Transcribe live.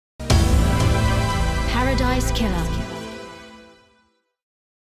Paradise Killer.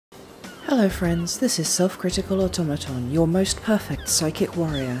 Hello friends, this is Selfcriticalao Tomaton, your most perfect psychic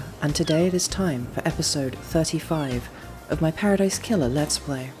warrior, and today it is time for episode 35 of my Paradise Killer Let's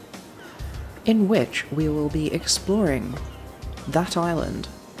Play, in which we will be exploring that island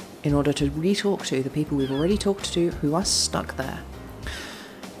in order to re-talk to the people we've already talked to who are stuck there.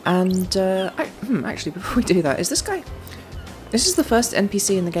 And, actually, before we do that, is this guy... This is the first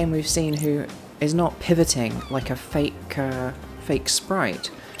NPC in the game we've seen who is not pivoting like a fake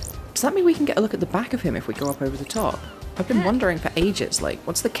sprite. Does that mean we can get a look at the back of him if we go up over the top? I've been wondering for ages, like,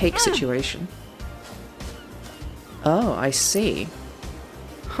 what's the cake situation? Oh, I see.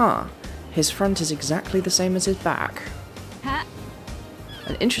 Huh. His front is exactly the same as his back.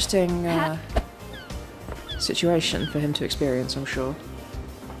 An interesting situation for him to experience, I'm sure.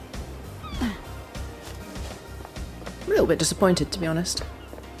 A little bit disappointed, to be honest.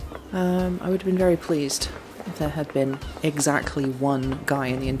 I would have been very pleased if there had been exactly one guy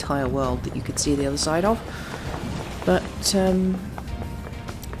in the entire world that you could see the other side of. But,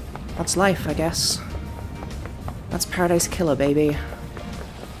 that's life, I guess. That's Paradise Killer, baby.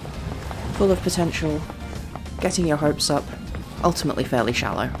 Full of potential, getting your hopes up, ultimately fairly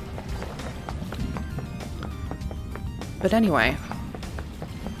shallow. But anyway...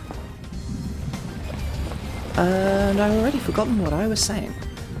 And I've already forgotten what I was saying.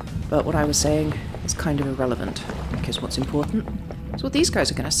 But what I was saying is kind of irrelevant, because what's important is what these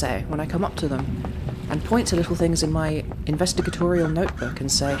guys are going to say when I come up to them and point to little things in my investigatorial notebook and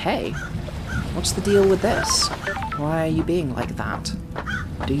say, hey, what's the deal with this? Why are you being like that?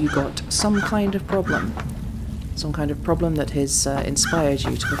 Do you got some kind of problem? Some kind of problem that has inspired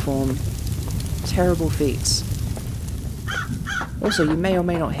you to perform terrible feats. Also, you may or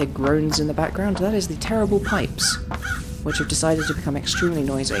may not hear groans in the background. That is the terrible pipes, which have decided to become extremely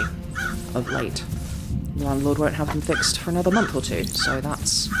noisy of late. The landlord won't have them fixed for another month or two, so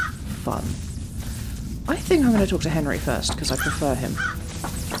that's fun. I think I'm going to talk to Henry first, because I prefer him.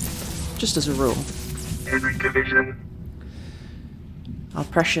 Just as a rule. Henry Division. Our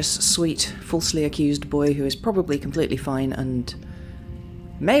precious, sweet, falsely accused boy who is probably completely fine and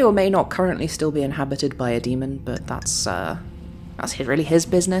may or may not currently still be inhabited by a demon, but that's really his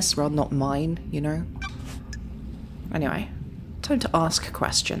business, rather not mine, you know? Anyway, time to ask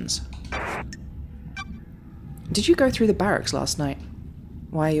questions. Did you go through the barracks last night?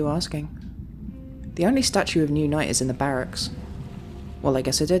 Why are you asking? The only statue of New Night is in the barracks. Well, I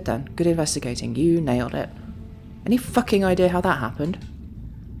guess I did then. Good investigating. You nailed it. Any fucking idea how that happened?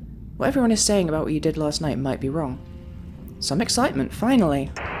 What everyone is saying about what you did last night might be wrong. Some excitement,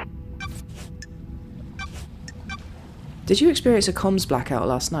 finally! Did you experience a comms blackout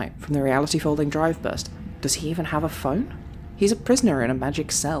last night from the reality folding drive burst? Does he even have a phone? He's a prisoner in a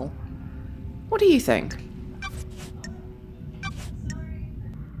magic cell. What do you think?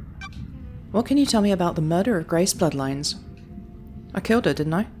 What can you tell me about the murder of Grace Bloodlines? I killed her,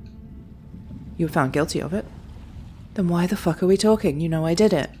 didn't I? You were found guilty of it. Then why the fuck are we talking? You know I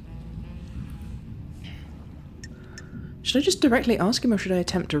did it. Should I just directly ask him or should I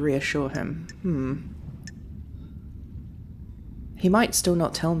attempt to reassure him? He might still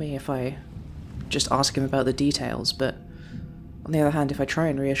not tell me if I just ask him about the details, but on the other hand, if I try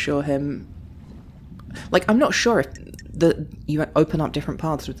and reassure him... Like, I'm not sure if you open up different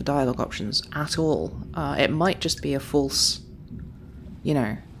paths with the dialogue options at all. It might just be a false... You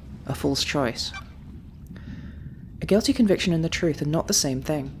know, a false choice. A guilty conviction and the truth are not the same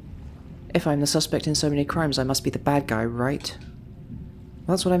thing. If I'm the suspect in so many crimes, I must be the bad guy, right?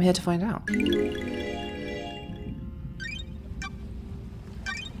 Well, that's what I'm here to find out.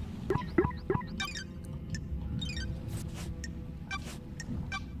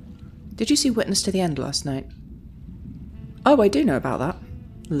 Did you see Witness to the End last night? Oh, I do know about that.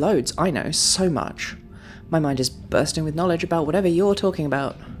 Loads, I know, so much. My mind is bursting with knowledge about whatever you're talking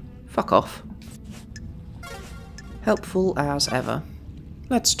about. Fuck off. Helpful as ever.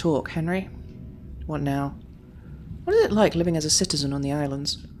 Let's talk, Henry. What now? What is it like living as a citizen on the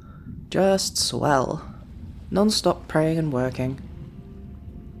islands? Just swell. Non-stop praying and working.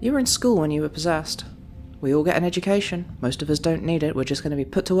 You were in school when you were possessed. We all get an education. Most of us don't need it. We're just going to be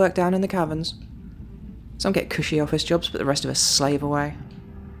put to work down in the caverns. Some get cushy office jobs, but the rest of us slave away.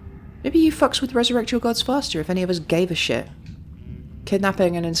 Maybe you fucks would resurrect your gods faster if any of us gave a shit.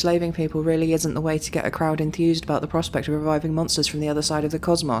 Kidnapping and enslaving people really isn't the way to get a crowd enthused about the prospect of reviving monsters from the other side of the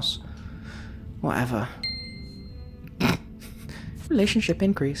cosmos. Whatever. Relationship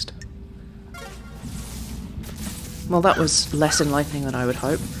increased. Well, that was less enlightening than I would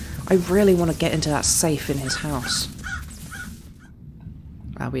hope. I really want to get into that safe in his house.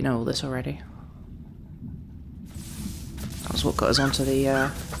 Ah, we know all this already. That's what got us onto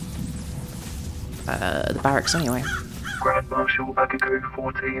the barracks anyway. Grand Marshal Akiko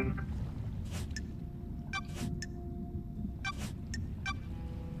 14.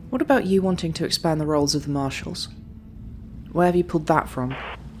 What about you wanting to expand the roles of the marshals? Where have you pulled that from?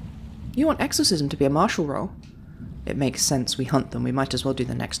 You want exorcism to be a marshal role? It makes sense, we hunt them, we might as well do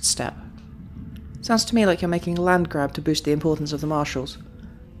the next step. Sounds to me like you're making a land grab to boost the importance of the marshals.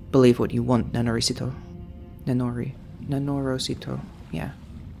 Believe what you want, Nenorosito. Nenorosito, yeah.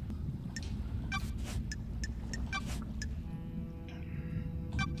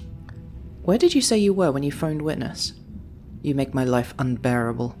 Where did you say you were when you phoned witness? You make my life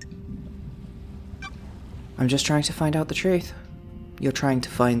unbearable. I'm just trying to find out the truth. You're trying to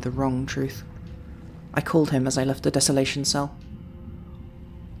find the wrong truth. I called him as I left the desolation cell.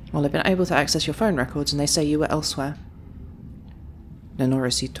 Well, I've been able to access your phone records and they say you were elsewhere.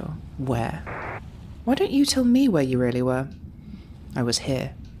 Nenorosito, where? Why don't you tell me where you really were? I was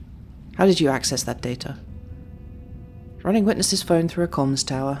here. How did you access that data? Running witness's phone through a comms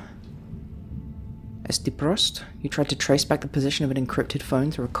tower. Esti Prost? You tried to trace back the position of an encrypted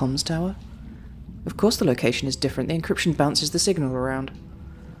phone through a comms tower? Of course the location is different, the encryption bounces the signal around.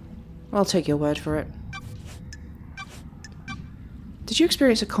 I'll take your word for it. Did you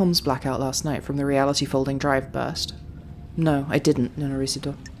experience a comms blackout last night from the reality folding drive burst? No, I didn't,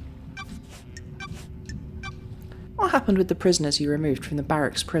 Nenorosito. What happened with the prisoners you removed from the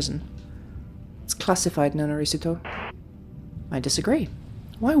barracks prison? It's classified, Nenorosito. I disagree.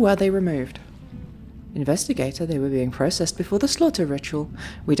 Why were they removed? Investigator, they were being processed before the slaughter ritual.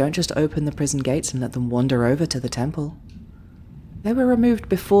 We don't just open the prison gates and let them wander over to the temple. They were removed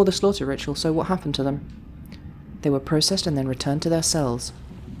before the slaughter ritual, so what happened to them? They were processed and then returned to their cells.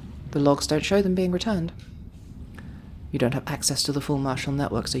 The logs don't show them being returned. You don't have access to the full martial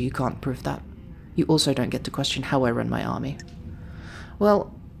network, so you can't prove that. You also don't get to question how I run my army.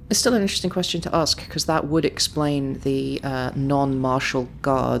 Well, it's still an interesting question to ask, because that would explain the non-martial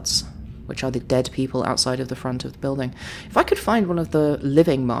guards, which are the dead people outside of the front of the building. If I could find one of the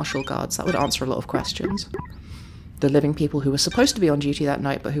living martial guards, that would answer a lot of questions. The living people who were supposed to be on duty that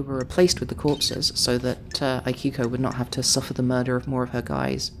night, but who were replaced with the corpses, so that Akiko would not have to suffer the murder of more of her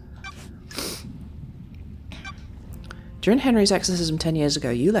guys. During Henry's exorcism 10 years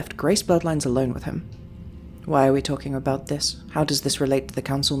ago, you left Grace bloodlines alone with him. Why are we talking about this? How does this relate to the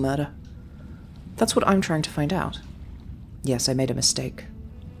council murder? That's what I'm trying to find out. Yes, I made a mistake.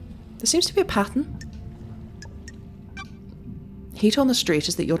 There seems to be a pattern. Heat on the street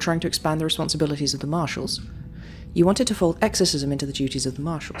is that you're trying to expand the responsibilities of the marshals. You wanted to fold exorcism into the duties of the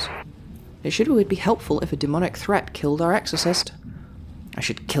marshals. It would be helpful if a demonic threat killed our exorcist. I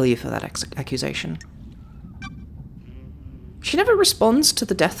should kill you for that accusation. She never responds to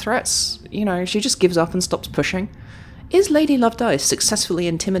the death threats. You know, she just gives up and stops pushing. Is Lady Lovedice successfully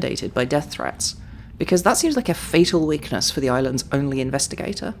intimidated by death threats? Because that seems like a fatal weakness for the island's only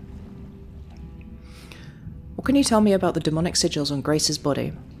investigator. What can you tell me about the demonic sigils on Grace's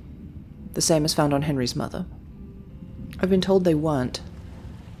body? The same as found on Henry's mother. I've been told they weren't.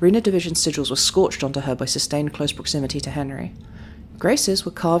 Rena Division's sigils were scorched onto her by sustained close proximity to Henry. Grace's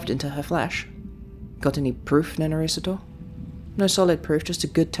were carved into her flesh. Got any proof, Nenorosito? No solid proof, just a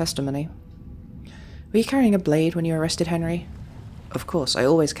good testimony. Were you carrying a blade when you arrested Henry? Of course, I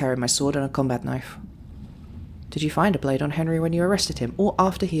always carry my sword and a combat knife. Did you find a blade on Henry when you arrested him, or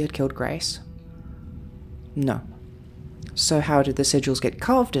after he had killed Grace? No. So how did the sigils get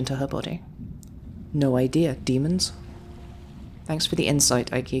carved into her body? No idea, demons. Thanks for the insight,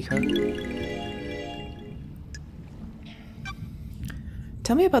 Akiko.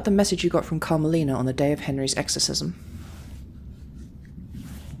 Tell me about the message you got from Carmelina on the day of Henry's exorcism.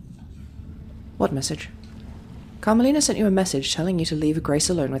 What message? Carmelina sent you a message telling you to leave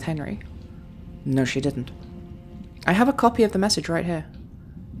Grace alone with Henry. No, she didn't. I have a copy of the message right here.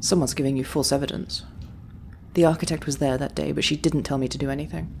 Someone's giving you false evidence. The architect was there that day, but she didn't tell me to do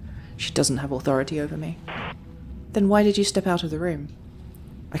anything. She doesn't have authority over me. Then why did you step out of the room?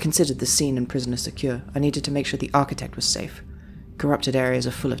 I considered the scene and prisoner secure. I needed to make sure the architect was safe. Corrupted areas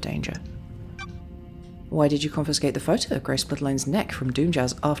are full of danger. Why did you confiscate the photo of Grace Bloodline's neck from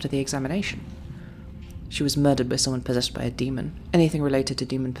Doomjazz after the examination? She was murdered by someone possessed by a demon. Anything related to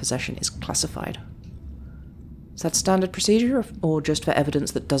demon possession is classified. Is that standard procedure, or just for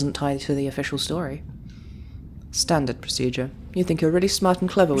evidence that doesn't tie to the official story? Standard procedure. You think you're really smart and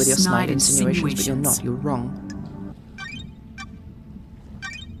clever with your snide insinuations, but you're not. You're wrong.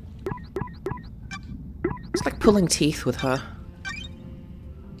 It's like pulling teeth with her.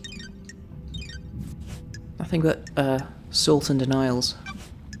 Nothing but, salt and denials.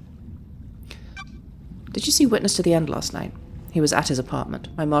 Did you see Witness to the End last night? He was at his apartment.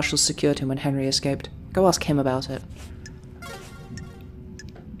 My marshals secured him when Henry escaped. Go ask him about it.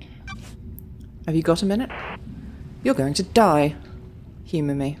 Have you got a minute? You're going to die.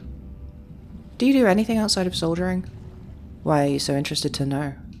 Humour me. Do you do anything outside of soldiering? Why are you so interested to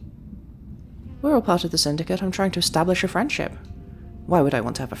know? We're all part of the syndicate. I'm trying to establish a friendship. Why would I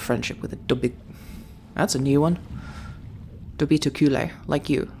want to have a friendship with a dubby... That's a new one. Dubitocule, like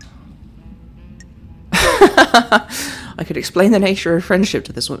you. I could explain the nature of friendship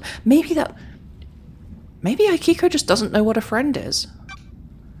to this one. Maybe Akiko just doesn't know what a friend is.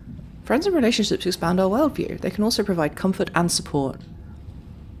 Friends and relationships expand our worldview. They can also provide comfort and support.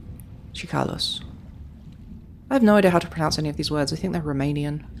 Chikalos. I have no idea how to pronounce any of these words. I think they're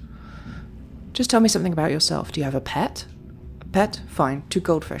Romanian. Just tell me something about yourself. Do you have a pet? A pet? Fine. 2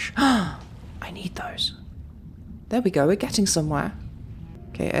 goldfish. I need those. There we go. We're getting somewhere.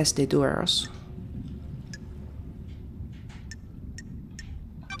 Que es de duros.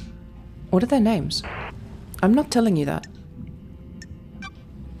 What are their names? I'm not telling you that.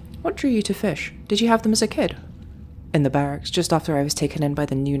 What drew you to fish? Did you have them as a kid? In the barracks, just after I was taken in by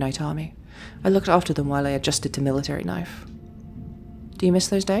the new night army. I looked after them while I adjusted to military life. Do you miss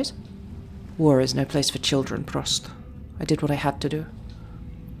those days? War is no place for children, Prost. I did what I had to do.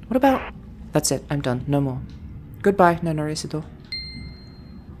 What about... That's it, I'm done. No more. Goodbye, Nonorisido.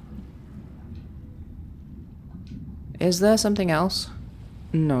 Is there something else?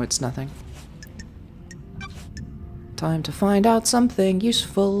 No, it's nothing. Time to find out something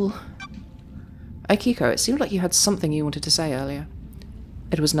useful. Akiko, it seemed like you had something you wanted to say earlier.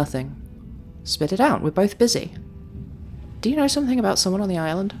 It was nothing. Spit it out, we're both busy. Do you know something about someone on the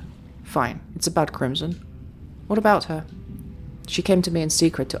island? Fine, it's about Crimson. What about her? She came to me in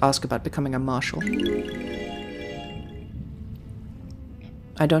secret to ask about becoming a marshal.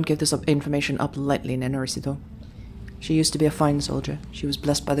 I don't give this information up lightly, Nenorisido. She used to be a fine soldier. She was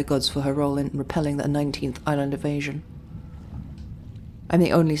blessed by the gods for her role in repelling the 19th island invasion. I'm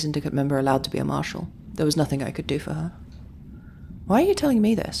the only syndicate member allowed to be a marshal. There was nothing I could do for her. Why are you telling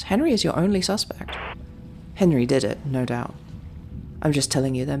me this? Henry is your only suspect. Henry did it, no doubt. I'm just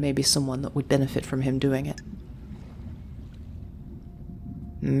telling you there may be someone that would benefit from him doing it.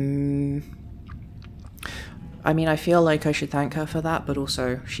 I mean, I feel like I should thank her for that, but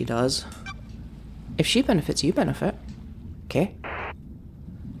also she does. If she benefits, you benefit. Okay.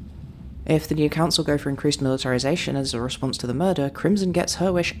 If the new council go for increased militarization as a response to the murder, Crimson gets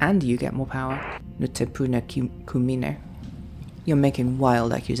her wish and you get more power. Nutepuna kumine. You're making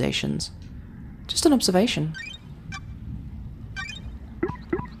wild accusations. Just an observation.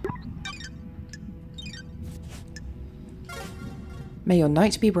 May your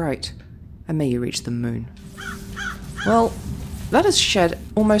night be bright, and may you reach the moon. Well, that has shed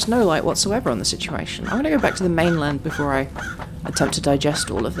almost no light whatsoever on the situation. I'm going to go back to the mainland before I attempt to digest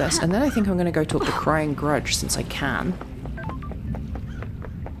all of this, and then I think I'm going to go talk to Crying Grudge, since I can.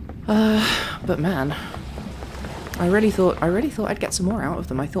 But man, I really thought I'd get some more out of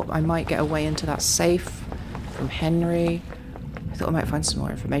them. I thought I might get a way into that safe from Henry. I thought I might find some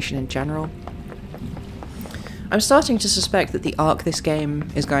more information in general. I'm starting to suspect that the arc this game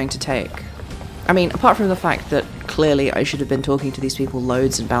is going to take... I mean, apart from the fact that clearly I should have been talking to these people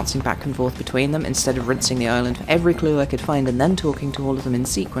loads and bouncing back and forth between them instead of rinsing the island for every clue I could find and then talking to all of them in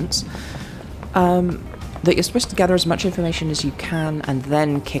sequence, that you're supposed to gather as much information as you can and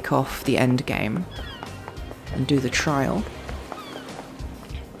then kick off the end game and do the trial.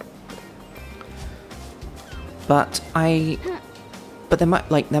 But there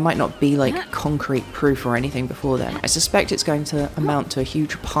might not be like concrete proof or anything before then. I suspect it's going to amount to a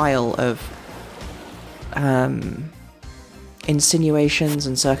huge pile of insinuations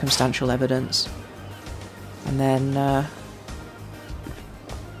and circumstantial evidence, and then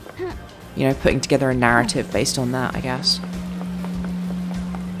you know, putting together a narrative based on that, I guess.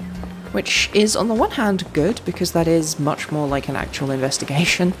 Which is, on the one hand, good, because that is much more like an actual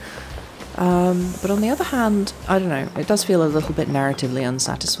investigation. But on the other hand, I don't know, it does feel a little bit narratively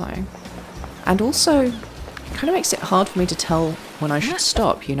unsatisfying. And also, it kind of makes it hard for me to tell when I should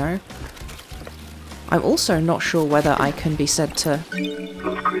stop, you know? I'm also not sure whether I can be said to...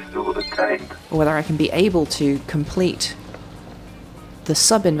 or whether I can be able to complete the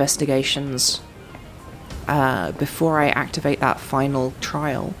sub-investigations before I activate that final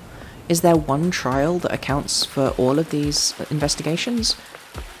trial. Is there one trial that accounts for all of these investigations?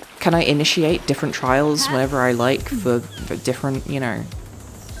 Can I initiate different trials whenever I like for different, you know,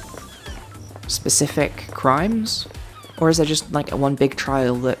 specific crimes? Or is there just like one big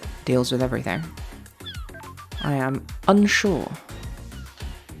trial that deals with everything? I am unsure.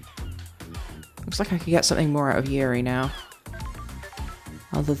 Looks like I could get something more out of Yuri now.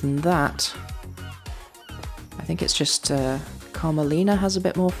 Other than that, I think it's just Carmelina has a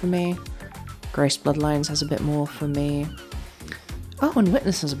bit more for me. Grace Bloodlines has a bit more for me. Oh, and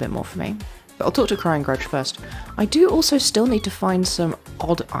Witness has a bit more for me. But I'll talk to Crying Grudge first. I do also still need to find some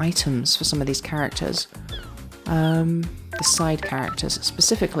odd items for some of these characters. The side characters,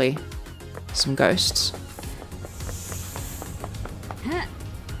 specifically some ghosts.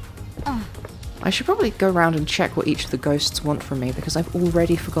 I should probably go around and check what each of the ghosts want from me, because I've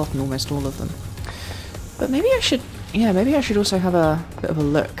already forgotten almost all of them. But maybe I should, yeah, maybe I should also have a bit of a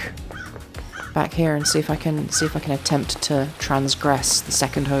look back here and see if I can attempt to transgress the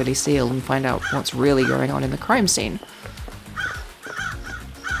second holy seal and find out what's really going on in the crime scene.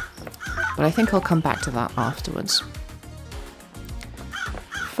 But I think I'll come back to that afterwards.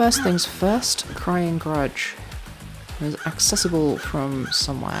 First things first, Crying Grudge is accessible from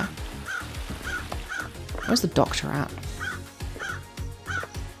somewhere. Where's the doctor at?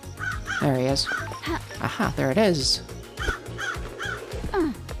 There he is. Aha, there it is.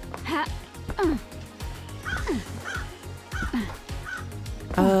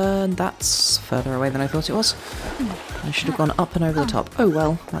 That's further away than I thought it was. I should have gone up and over the top. Oh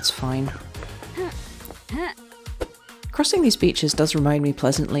well, that's fine. Crossing these beaches does remind me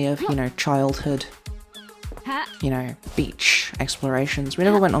pleasantly of, you know, childhood, you know, beach explorations. We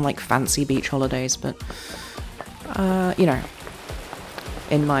never went on like fancy beach holidays, but you know,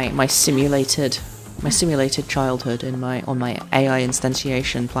 in my simulated childhood on my AI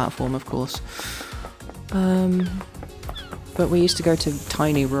instantiation platform, of course. But we used to go to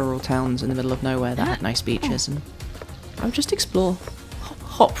tiny rural towns in the middle of nowhere that had nice beaches, and I would just explore,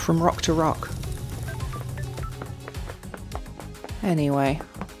 hop from rock to rock. Anyway,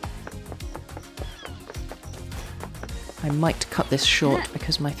 I might cut this short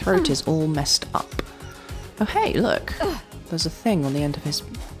because my throat is all messed up. Oh hey, look! There's a thing on the end of his...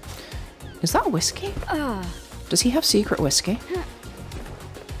 Is that whiskey? Does he have secret whiskey?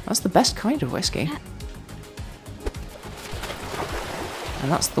 That's the best kind of whiskey.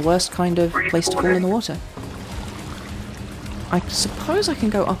 And that's the worst kind of place to fall in the water. I suppose I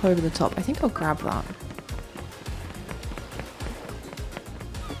can go up over the top. I think I'll grab that.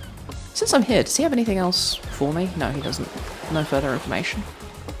 Since I'm here, does he have anything else for me? No, he doesn't. No further information.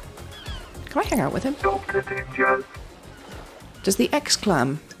 Can I hang out with him? Does the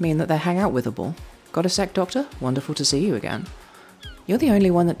exclam mean that they hang out withable? Got a sec, Doctor? Wonderful to see you again. You're the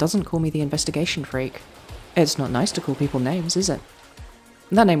only one that doesn't call me the investigation freak. It's not nice to call people names, is it?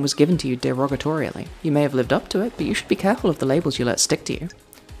 That name was given to you derogatorily. You may have lived up to it, but you should be careful of the labels you let stick to you.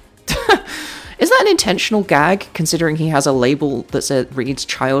 Is that an intentional gag, considering he has a label that reads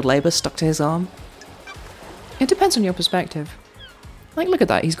child labour stuck to his arm? It depends on your perspective. Like, look at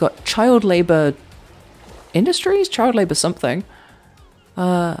that. He's got child labour industries? Child labour something.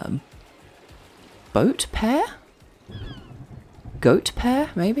 Boat pair? Goat pair,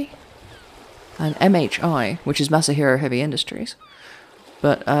 maybe? And MHI, which is Masahiro Heavy Industries.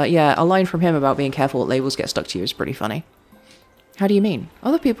 But, yeah, a line from him about being careful what labels get stuck to you is pretty funny. How do you mean?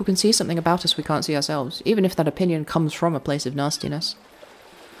 Other people can see something about us we can't see ourselves, even if that opinion comes from a place of nastiness.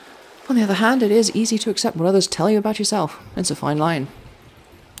 On the other hand, it is easy to accept what others tell you about yourself. It's a fine line.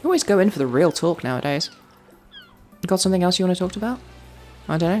 You always go in for the real talk nowadays. Got something else you want to talk about?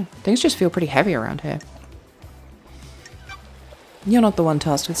 I don't know. Things just feel pretty heavy around here. You're not the one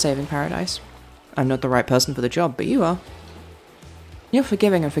tasked with saving paradise. I'm not the right person for the job, but you are. You're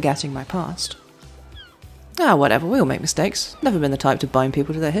forgiving and forgetting my past. Ah, whatever, we all make mistakes. Never been the type to bind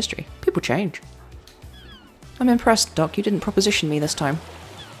people to their history. People change. I'm impressed, Doc, you didn't proposition me this time.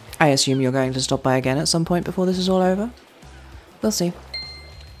 I assume you're going to stop by again at some point before this is all over? We'll see.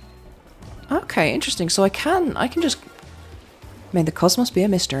 Okay, interesting. So I can just... May the cosmos be a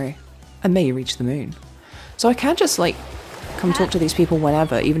mystery. I may reach the moon. So I can just, like, come talk to these people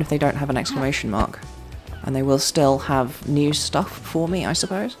whenever, even if they don't have an exclamation mark. And they will still have new stuff for me, I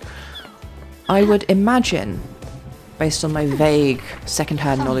suppose. I would imagine, based on my vague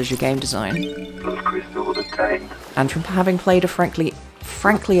second-hand knowledge of game design, and from having played a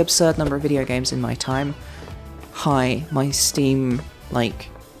frankly absurd number of video games in my time, my Steam, like,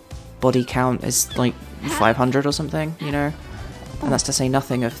 body count is, like, 500 or something, you know? And that's to say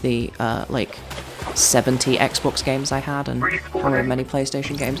nothing of the, like, 70 Xbox games I had and however many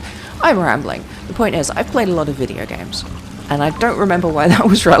PlayStation games. I'm rambling. The point is, I've played a lot of video games, and I don't remember why that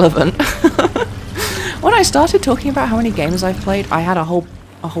was relevant. When I started talking about how many games I've played, I had a whole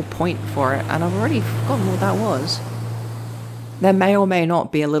point for it, and I've already forgotten what that was. There may or may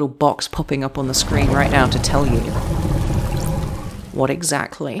not be a little box popping up on the screen right now to tell you what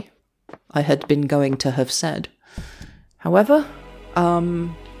exactly I had been going to have said. However,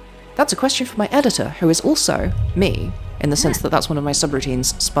 That's a question for my editor, who is also me, in the sense that that's one of my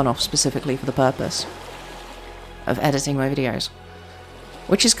subroutines spun off specifically for the purpose of editing my videos.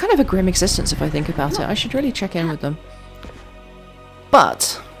 Which is kind of a grim existence if I think about it. I should really check in with them.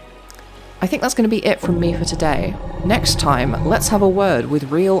 But I think that's going to be it from me for today. Next time, let's have a word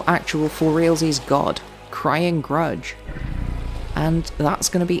with real, actual, for realsies God, Crying Grudge. And that's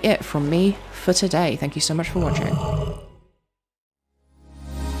going to be it from me for today. Thank you so much for watching.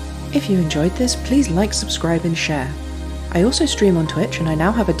 If you enjoyed this, please like, subscribe and share. I also stream on Twitch, and I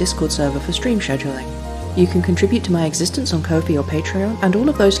now have a Discord server for stream scheduling. You can contribute to my existence on Ko-fi or Patreon, and all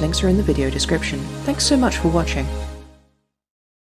of those links are in the video description. Thanks so much for watching.